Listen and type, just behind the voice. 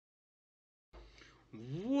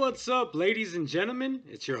What's up, ladies and gentlemen?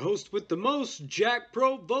 It's your host with the most, Jack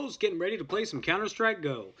Provost, getting ready to play some Counter-Strike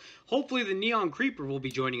Go. Hopefully the Neon Creeper will be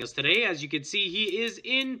joining us today. As you can see, he is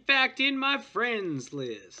in fact in my friends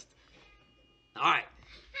list. Alright.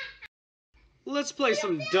 Let's play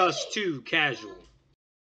some Dust 2 casual.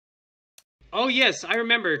 Oh yes, I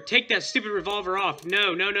remember. Take that stupid revolver off.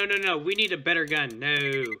 No. We need a better gun.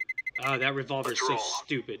 No. Oh, that revolver is so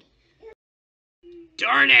stupid.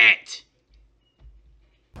 Darn it!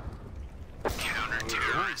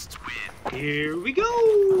 Counter-terrorists win. Here we go!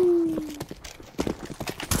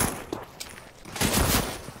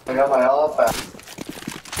 I got my elephant.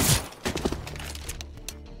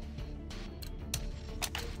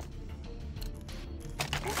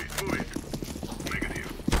 Move it.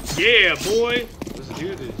 Negative. Yeah, boy! Let's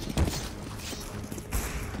do this.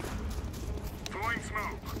 Throwing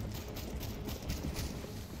smoke.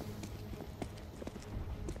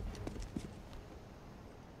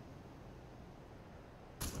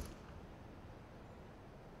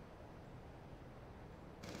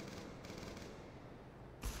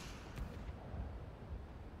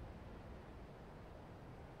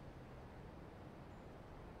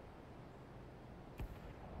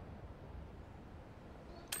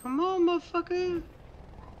 Come on, motherfucker!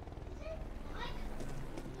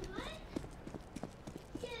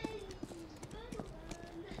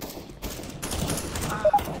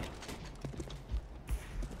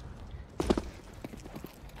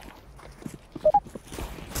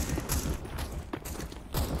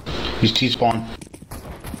 He's T-spawn.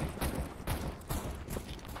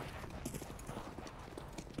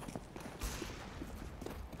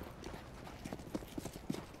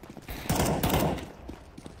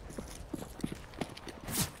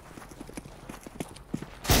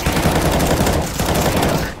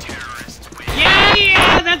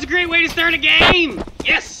 Yeah! That's a great way to start a game!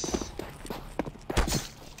 Yes!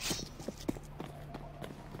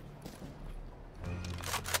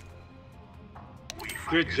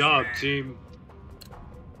 Good job, team.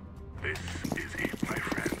 This is it, my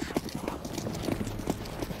friends.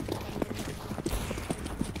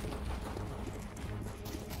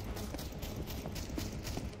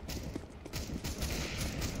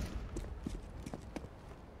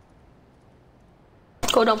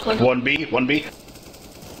 Go down, plug. 1B.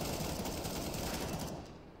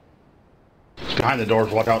 It's behind the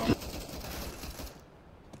doors, watch out.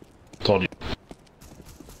 Told you.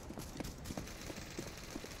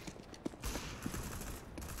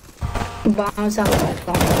 Bombs out.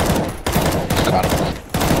 Got him.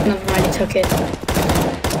 Never mind, he took it.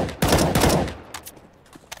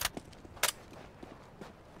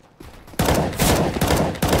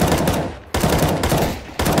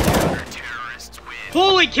 Counter-terrorists win.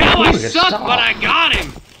 Holy cow, I Ooh, suck, stop. but I got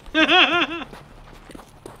him!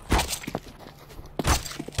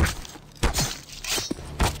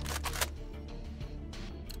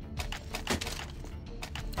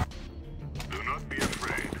 Do not be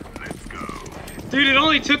afraid. Let's go. Dude, it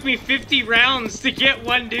only took me 50 rounds to get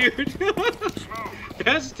one dude. Smoke.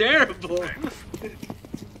 That's terrible. Throwing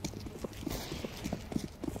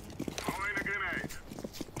a grenade.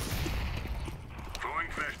 Throwing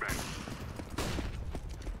flashbang.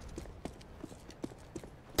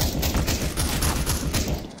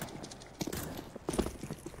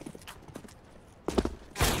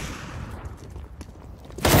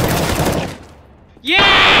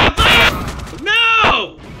 Yeah! Fuck!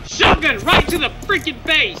 No! Shotgun right to the freaking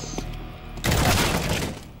face!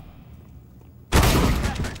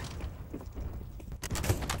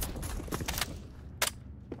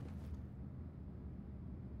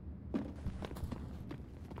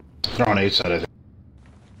 They're on A side, I think.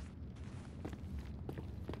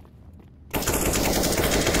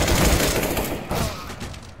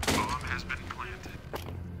 Bomb has been planted.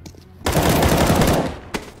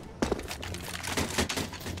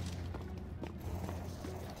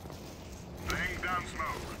 Laying down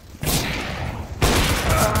smoke.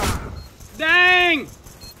 Dang!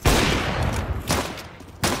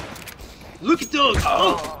 Look at those!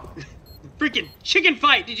 Oh! Freaking chicken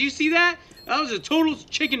fight! Did you see that? That was a total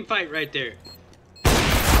chicken fight right there.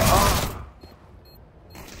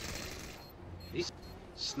 These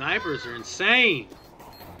snipers are insane.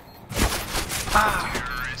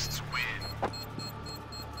 Terrorists win.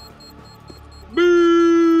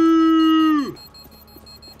 Boo!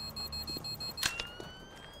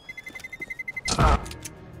 Go.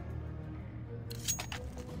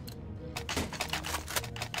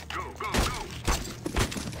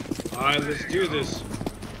 Alright, let's do this.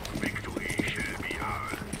 Victory shall be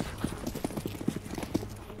ours.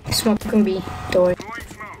 Smoke can be door. Throwing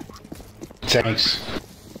smoke. Thanks.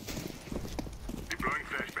 Deploying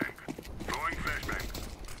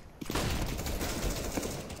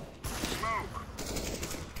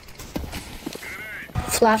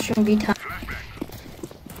Flashing B time.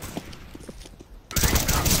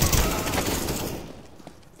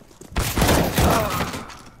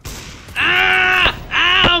 Ah!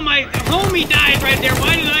 Ow! My homie died right there.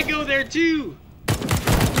 Why did I go there too?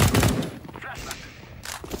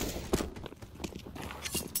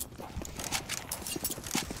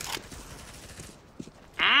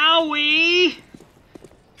 Owie!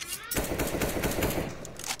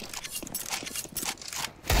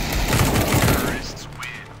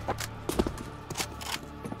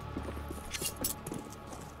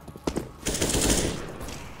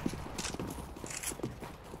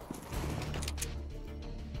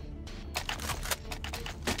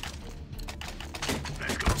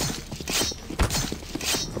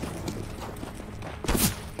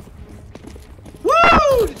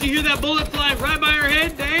 Woo! Did you hear that bullet fly right by her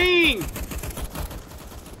head? Dang!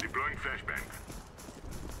 Deploying flashbang.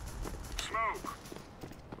 Smoke.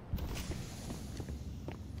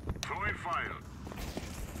 Throwing fire.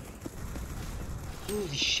 Holy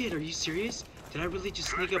shit, are you serious? Did I really just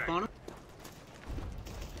sneak up on him?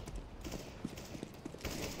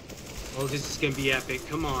 Oh, this is gonna be epic.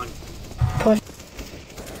 Come on. Push.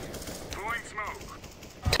 Throwing smoke.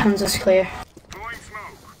 Tons is clear. Throwing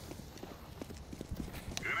smoke.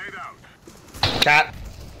 Grenade out. Cat.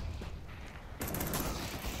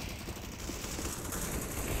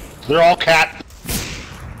 They're all cat.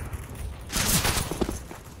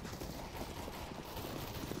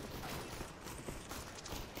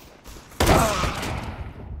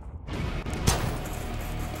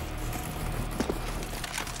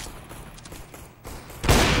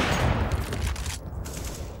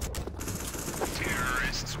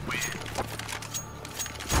 Terrorists win.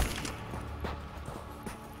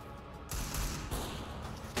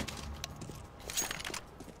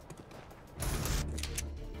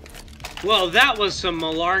 Well, that was some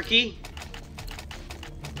malarkey.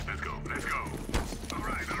 Let's go. Let's go. All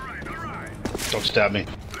right. All right. All right. Don't stab me.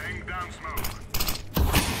 Laying down smoke.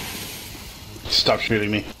 Stop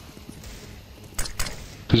shooting me.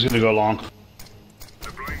 Who's gonna go long?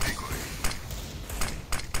 Deploying decoy.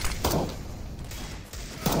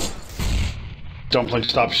 Don't blink.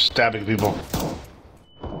 Stop stabbing people.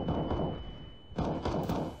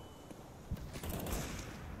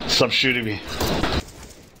 Stop shooting me.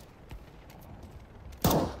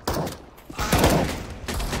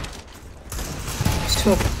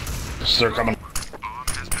 Smoke. They're coming. Bomb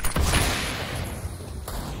has been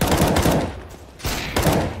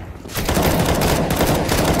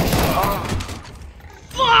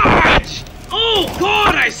Fudge! Oh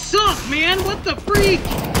god, I suck, man! What the freak?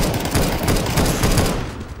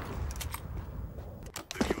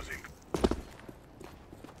 defusing.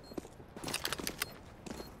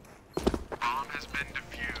 Bomb has been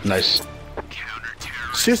defused. Nice. Counter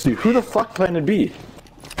terror. Seriously, who the fuck planted B?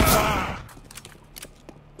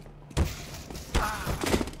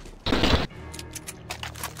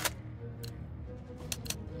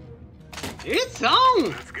 It's on!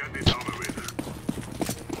 Let's get this over with.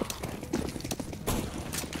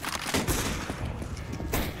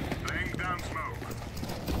 Laying down smoke.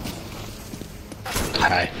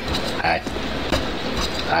 Hi. Hi.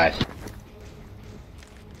 Hi.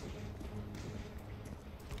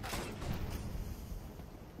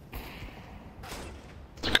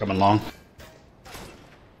 They're coming long.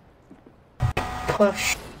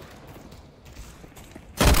 Push.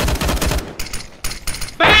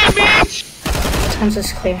 Bam, bitch! Tons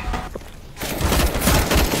is clear.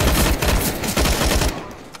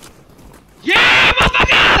 Yeah,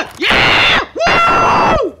 motherfucker! Yeah!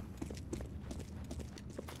 Woo!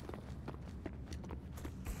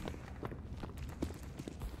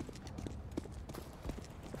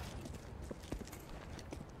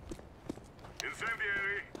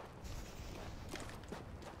 Incendiary.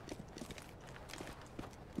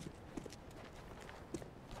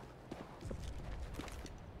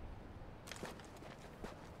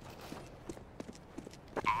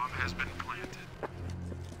 Bomb has been planted.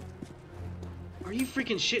 Are you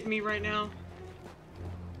freaking shitting me right now?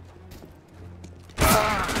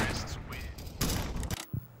 Terrorists win.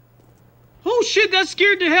 Oh shit, that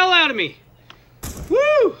scared the hell out of me!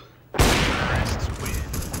 Woo! Terrorists win.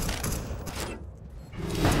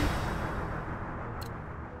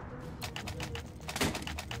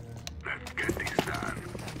 Let's get this done.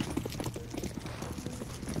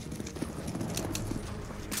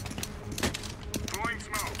 Throwing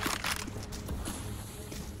smoke.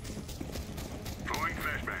 Throwing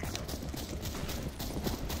flashbang.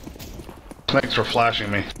 Thanks for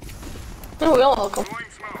flashing me. Oh, you're welcome.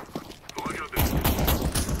 Throwing smoke. Roger this.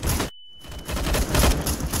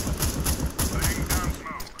 Laying down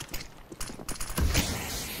smoke.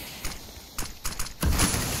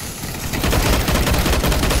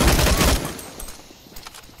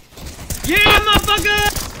 motherfucker!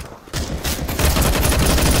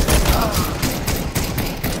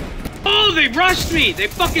 Oh, they rushed me! They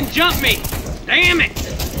fucking jumped me! Damn it!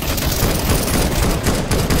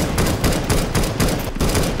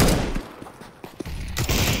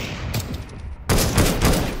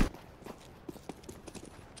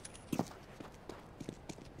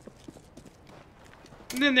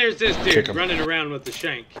 And then there's this dude running around with the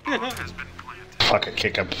shank. Fuck it,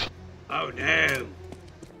 kick him. Oh no.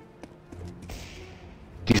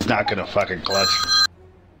 He's not gonna fucking clutch.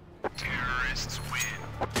 Terrorists win.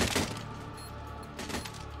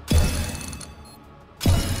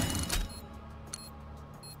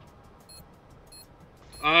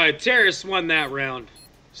 Terrorists won that round.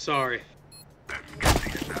 Sorry. Let's get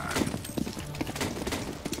these done.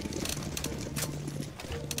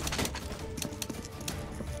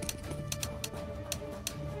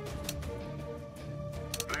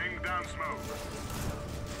 Laying down smoke.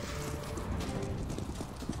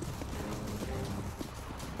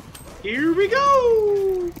 Here we go!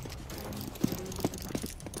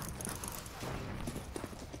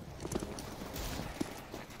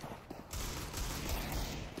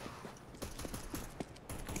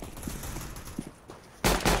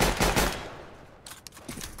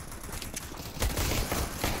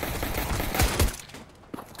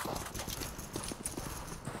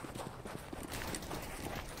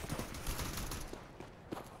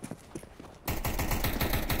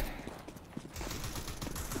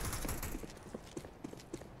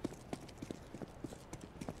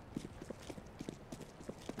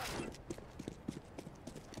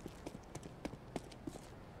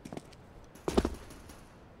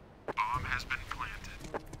 Bomb has been planted.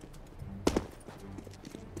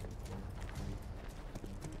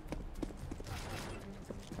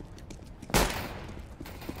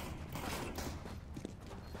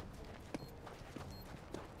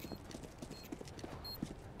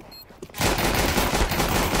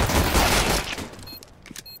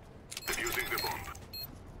 Defusing the bomb.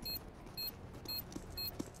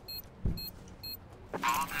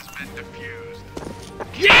 Bomb has been defused.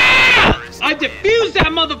 Yeah! I defused that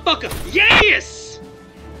motherfucker! Yes!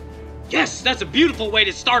 Yes, that's a beautiful way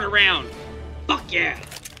to start a round. Fuck yeah.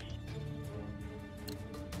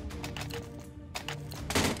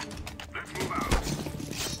 Let's move out.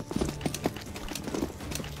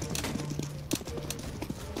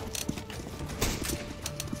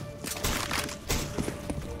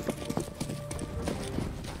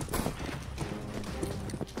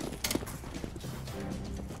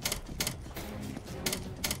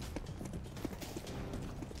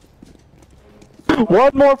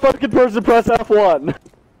 One more fucking person press F1.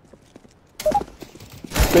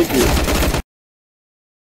 Thank you.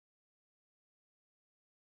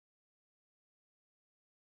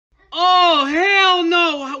 Oh, hell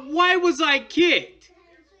no! Why was I kicked?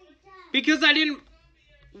 Because I didn't...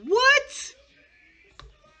 What?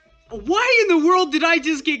 Why in the world did I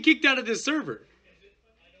just get kicked out of this server?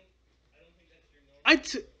 I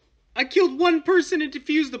killed one person and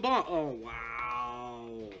defused the bomb. Oh, wow.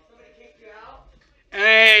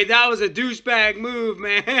 Hey, that was a douchebag move,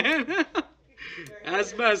 man.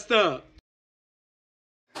 That's messed up.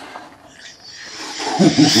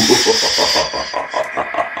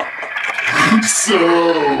 So,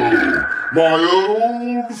 my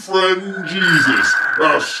old friend Jesus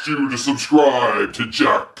asked you to subscribe to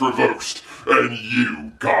Jack Provost, and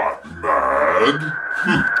you got mad?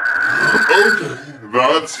 Okay,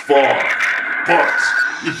 that's fine. But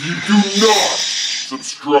if you do not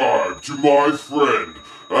subscribe to my friend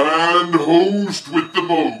and host with the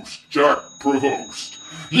most, Jack Provost,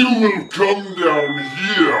 you will come down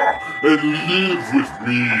here and live with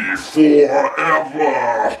me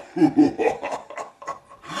forever.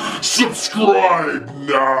 Subscribe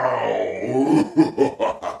now.